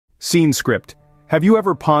Scene script. Have you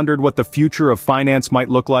ever pondered what the future of finance might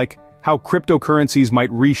look like? How cryptocurrencies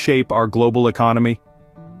might reshape our global economy?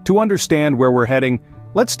 To understand where we're heading,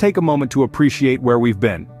 let's take a moment to appreciate where we've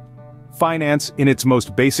been. Finance, in its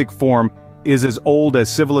most basic form, is as old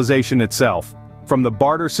as civilization itself. From the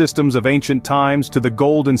barter systems of ancient times to the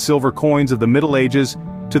gold and silver coins of the Middle Ages,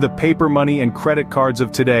 to the paper money and credit cards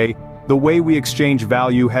of today, the way we exchange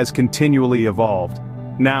value has continually evolved.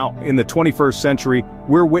 Now, in the 21st century,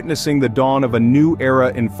 we're witnessing the dawn of a new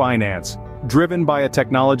era in finance, driven by a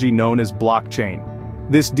technology known as blockchain.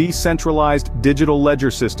 This decentralized digital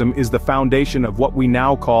ledger system is the foundation of what we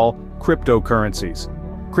now call cryptocurrencies.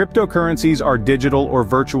 Cryptocurrencies are digital or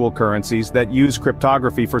virtual currencies that use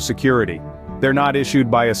cryptography for security. They're not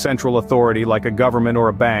issued by a central authority like a government or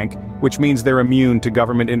a bank, which means they're immune to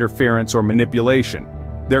government interference or manipulation.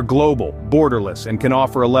 They're global, borderless, and can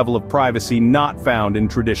offer a level of privacy not found in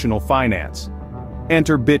traditional finance.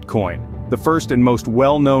 Enter Bitcoin, the first and most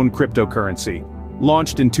well-known cryptocurrency.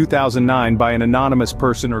 Launched in 2009 by an anonymous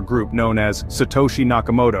person or group known as Satoshi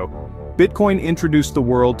Nakamoto, Bitcoin introduced the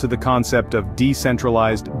world to the concept of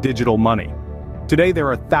decentralized digital money. Today there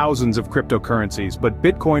are thousands of cryptocurrencies, but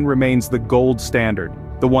Bitcoin remains the gold standard,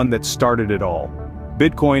 the one that started it all.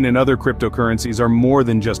 Bitcoin and other cryptocurrencies are more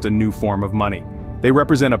than just a new form of money. They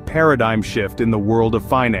represent a paradigm shift in the world of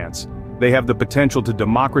finance. They have the potential to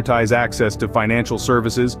democratize access to financial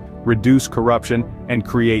services, reduce corruption, and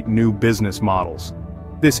create new business models.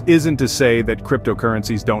 This isn't to say that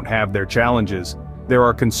cryptocurrencies don't have their challenges. There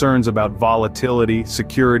are concerns about volatility,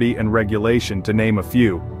 security, and regulation, to name a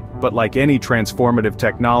few. But like any transformative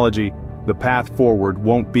technology, the path forward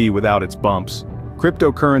won't be without its bumps.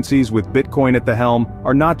 Cryptocurrencies with Bitcoin at the helm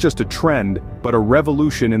are not just a trend, but a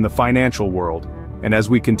revolution in the financial world. And as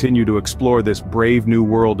we continue to explore this brave new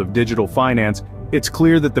world of digital finance, it's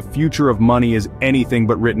clear that the future of money is anything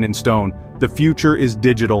but written in stone. The future is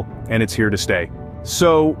digital, and it's here to stay.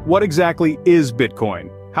 So, what exactly is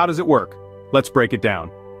Bitcoin? How does it work? Let's break it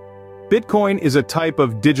down. Bitcoin is a type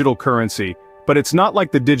of digital currency, but it's not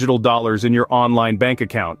like the digital dollars in your online bank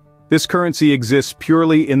account. This currency exists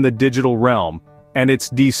purely in the digital realm, and it's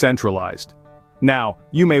decentralized. Now,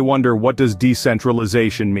 you may wonder, what does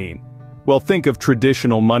decentralization mean? Well, think of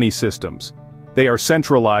traditional money systems. They are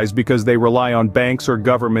centralized because they rely on banks or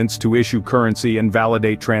governments to issue currency and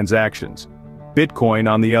validate transactions. Bitcoin,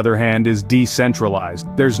 on the other hand, is decentralized.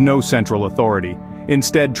 There's no central authority.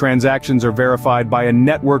 Instead, transactions are verified by a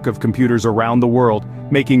network of computers around the world,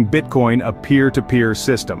 making Bitcoin a peer-to-peer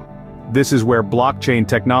system. This is where blockchain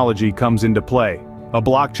technology comes into play. A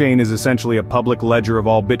blockchain is essentially a public ledger of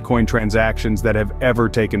all Bitcoin transactions that have ever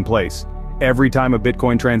taken place. Every time a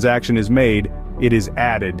Bitcoin transaction is made, it is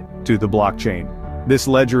added to the blockchain. This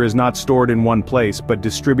ledger is not stored in one place but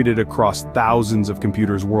distributed across thousands of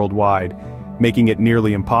computers worldwide, making it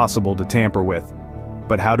nearly impossible to tamper with.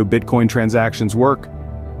 But how do Bitcoin transactions work?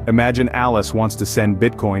 Imagine Alice wants to send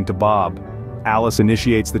Bitcoin to Bob. Alice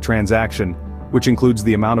initiates the transaction, which includes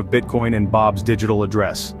the amount of Bitcoin and Bob's digital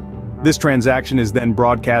address. This transaction is then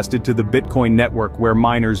broadcasted to the Bitcoin network where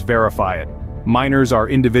miners verify it. Miners are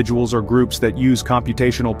individuals or groups that use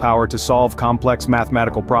computational power to solve complex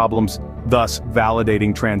mathematical problems, thus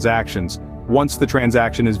validating transactions. Once the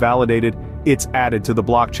transaction is validated, it's added to the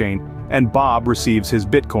blockchain, and Bob receives his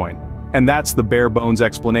Bitcoin. And that's the bare-bones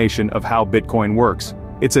explanation of how Bitcoin works.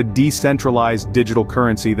 It's a decentralized digital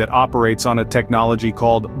currency that operates on a technology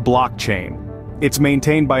called blockchain. It's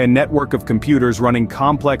maintained by a network of computers running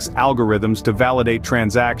complex algorithms to validate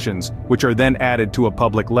transactions, which are then added to a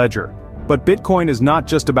public ledger. But Bitcoin is not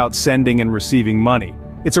just about sending and receiving money.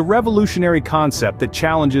 It's a revolutionary concept that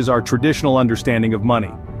challenges our traditional understanding of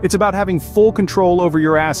money. It's about having full control over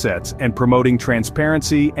your assets and promoting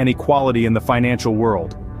transparency and equality in the financial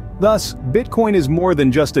world. Thus, Bitcoin is more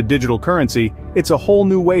than just a digital currency, it's a whole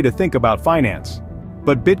new way to think about finance.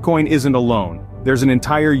 But Bitcoin isn't alone. There's an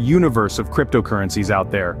entire universe of cryptocurrencies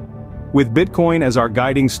out there. With Bitcoin as our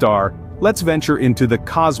guiding star, let's venture into the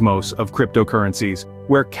cosmos of cryptocurrencies,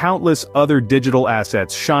 where countless other digital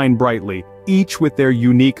assets shine brightly, each with their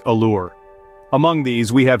unique allure. Among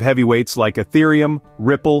these we have heavyweights like Ethereum,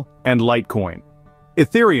 Ripple, and Litecoin.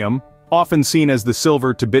 Ethereum, often seen as the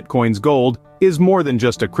silver to Bitcoin's gold, is more than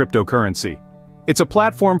just a cryptocurrency. It's a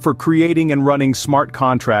platform for creating and running smart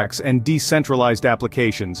contracts and decentralized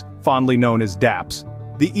applications, fondly known as dApps.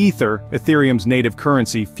 The Ether, Ethereum's native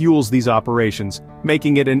currency, fuels these operations,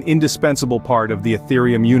 making it an indispensable part of the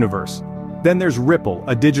Ethereum universe. Then there's Ripple,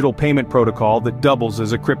 a digital payment protocol that doubles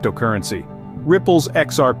as a cryptocurrency. Ripple's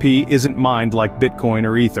XRP isn't mined like Bitcoin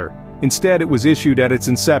or Ether. Instead, it was issued at its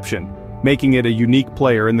inception, making it a unique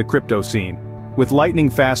player in the crypto scene. With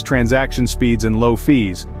lightning-fast transaction speeds and low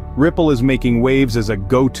fees, Ripple is making waves as a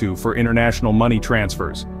go-to for international money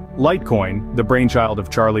transfers. Litecoin, the brainchild of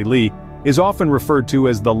Charlie Lee, is often referred to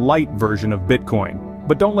as the light version of Bitcoin.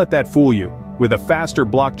 But don't let that fool you. With a faster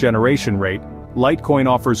block generation rate, Litecoin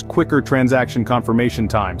offers quicker transaction confirmation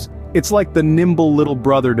times. It's like the nimble little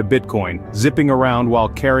brother to Bitcoin, zipping around while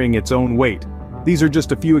carrying its own weight. These are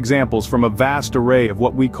just a few examples from a vast array of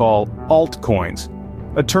what we call altcoins,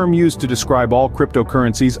 a term used to describe all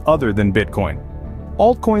cryptocurrencies other than Bitcoin.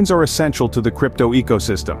 Altcoins are essential to the crypto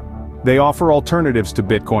ecosystem. They offer alternatives to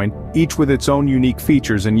Bitcoin, each with its own unique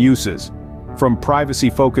features and uses. From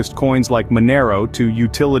privacy-focused coins like Monero to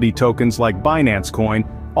utility tokens like Binance Coin,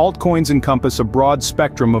 altcoins encompass a broad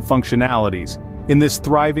spectrum of functionalities. In this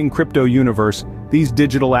thriving crypto universe, these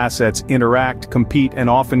digital assets interact, compete, and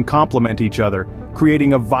often complement each other,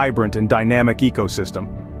 creating a vibrant and dynamic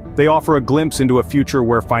ecosystem. They offer a glimpse into a future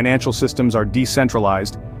where financial systems are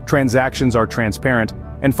decentralized, transactions are transparent,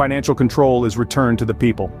 and financial control is returned to the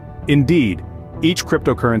people. Indeed, each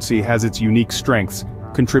cryptocurrency has its unique strengths,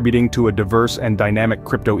 contributing to a diverse and dynamic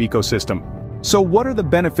crypto ecosystem. So what are the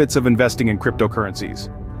benefits of investing in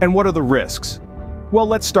cryptocurrencies? And what are the risks? Well,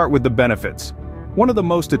 let's start with the benefits. One of the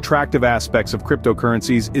most attractive aspects of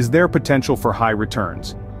cryptocurrencies is their potential for high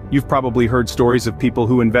returns. You've probably heard stories of people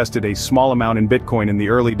who invested a small amount in Bitcoin in the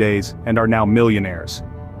early days and are now millionaires.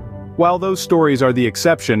 While those stories are the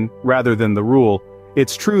exception, rather than the rule,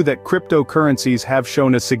 it's true that cryptocurrencies have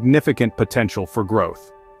shown a significant potential for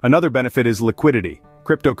growth. Another benefit is liquidity.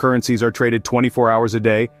 Cryptocurrencies are traded 24 hours a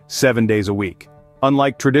day, 7 days a week.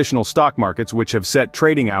 Unlike traditional stock markets which have set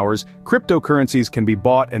trading hours, cryptocurrencies can be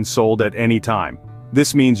bought and sold at any time.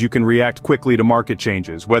 This means you can react quickly to market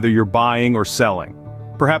changes, whether you're buying or selling.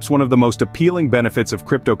 Perhaps one of the most appealing benefits of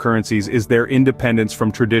cryptocurrencies is their independence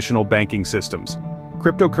from traditional banking systems.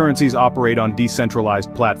 Cryptocurrencies operate on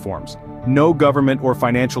decentralized platforms. No government or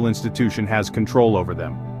financial institution has control over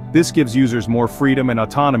them. This gives users more freedom and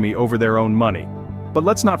autonomy over their own money. But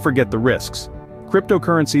let's not forget the risks.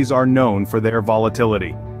 Cryptocurrencies are known for their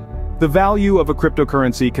volatility. The value of a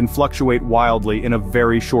cryptocurrency can fluctuate wildly in a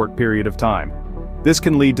very short period of time. This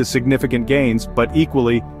can lead to significant gains, but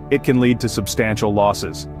equally, it can lead to substantial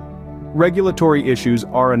losses. Regulatory issues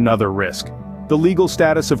are another risk. The legal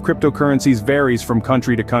status of cryptocurrencies varies from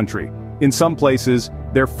country to country. In some places,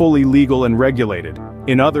 they're fully legal and regulated.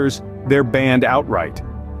 In others, they're banned outright.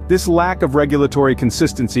 This lack of regulatory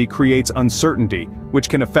consistency creates uncertainty, which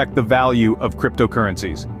can affect the value of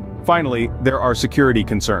cryptocurrencies. Finally, there are security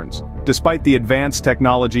concerns. Despite the advanced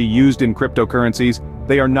technology used in cryptocurrencies,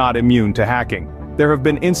 they are not immune to hacking. There have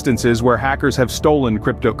been instances where hackers have stolen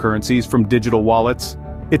cryptocurrencies from digital wallets.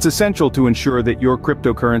 It's essential to ensure that your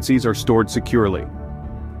cryptocurrencies are stored securely.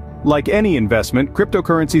 Like any investment,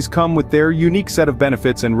 cryptocurrencies come with their unique set of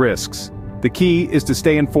benefits and risks. The key is to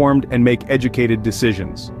stay informed and make educated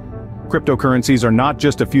decisions. Cryptocurrencies are not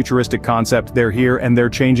just a futuristic concept, they're here and they're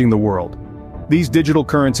changing the world. These digital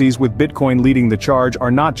currencies, with Bitcoin leading the charge,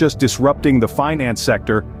 are not just disrupting the finance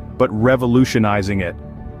sector, but revolutionizing it.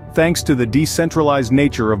 Thanks to the decentralized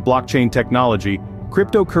nature of blockchain technology,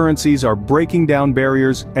 cryptocurrencies are breaking down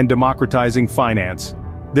barriers and democratizing finance.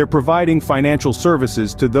 They're providing financial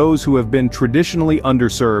services to those who have been traditionally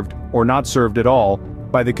underserved, or not served at all,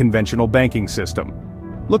 by the conventional banking system.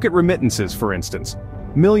 Look at remittances, for instance.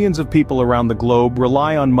 Millions of people around the globe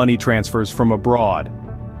rely on money transfers from abroad.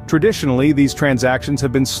 Traditionally, these transactions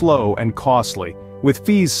have been slow and costly, with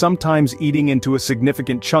fees sometimes eating into a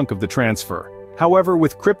significant chunk of the transfer. However,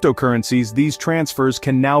 with cryptocurrencies, these transfers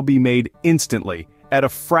can now be made instantly, at a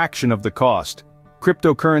fraction of the cost.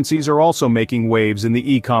 Cryptocurrencies are also making waves in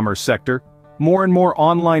the e-commerce sector. More and more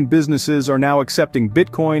online businesses are now accepting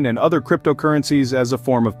Bitcoin and other cryptocurrencies as a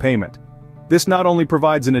form of payment. This not only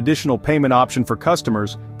provides an additional payment option for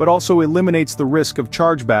customers, but also eliminates the risk of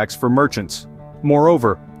chargebacks for merchants.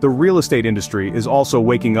 Moreover, the real estate industry is also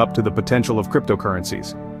waking up to the potential of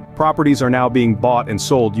cryptocurrencies. Properties are now being bought and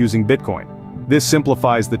sold using Bitcoin. This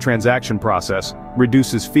simplifies the transaction process,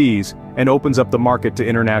 reduces fees, and opens up the market to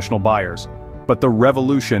international buyers. But the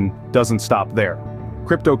revolution doesn't stop there.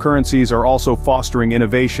 Cryptocurrencies are also fostering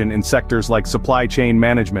innovation in sectors like supply chain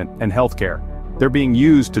management and healthcare. They're being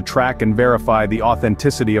used to track and verify the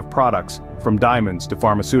authenticity of products, from diamonds to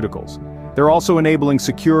pharmaceuticals. They're also enabling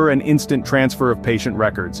secure and instant transfer of patient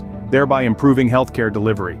records, thereby improving healthcare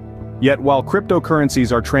delivery. Yet while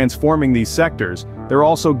cryptocurrencies are transforming these sectors, they're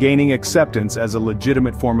also gaining acceptance as a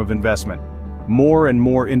legitimate form of investment. More and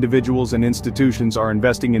more individuals and institutions are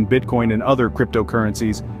investing in Bitcoin and other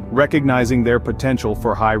cryptocurrencies, recognizing their potential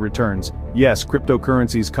for high returns. Yes,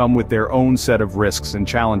 cryptocurrencies come with their own set of risks and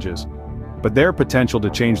challenges. but their potential to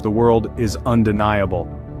change the world is undeniable.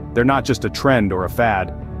 They're not just a trend or a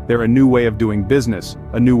fad, they're a new way of doing business,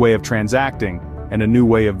 a new way of transacting, and a new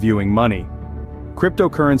way of viewing money.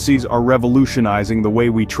 Cryptocurrencies are revolutionizing the way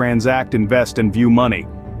we transact, invest, and view money.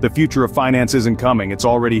 The future of finance isn't coming, it's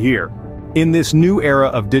already here. In this new era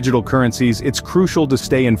of digital currencies, it's crucial to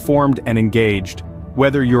stay informed and engaged.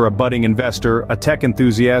 Whether you're a budding investor, a tech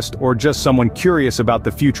enthusiast, or just someone curious about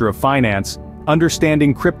the future of finance,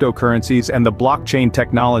 understanding cryptocurrencies and the blockchain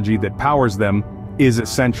technology that powers them is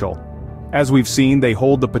essential. As we've seen, they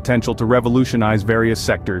hold the potential to revolutionize various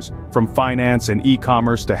sectors, from finance and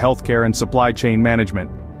e-commerce to healthcare and supply chain management.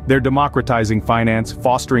 They're democratizing finance,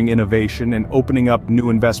 fostering innovation, and opening up new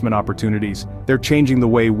investment opportunities. They're changing the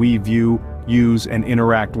way we view, use, and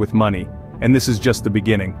interact with money. And this is just the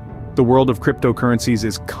beginning. The world of cryptocurrencies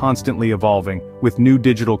is constantly evolving, with new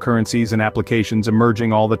digital currencies and applications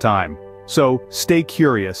emerging all the time. So, stay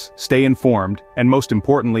curious, stay informed, and most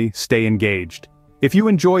importantly, stay engaged. If you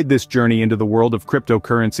enjoyed this journey into the world of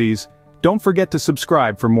cryptocurrencies, don't forget to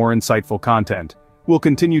subscribe for more insightful content. We'll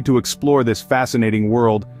continue to explore this fascinating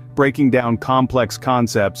world, breaking down complex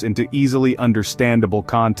concepts into easily understandable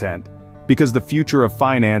content. Because the future of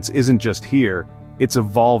finance isn't just here, it's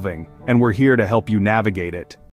evolving, and we're here to help you navigate it.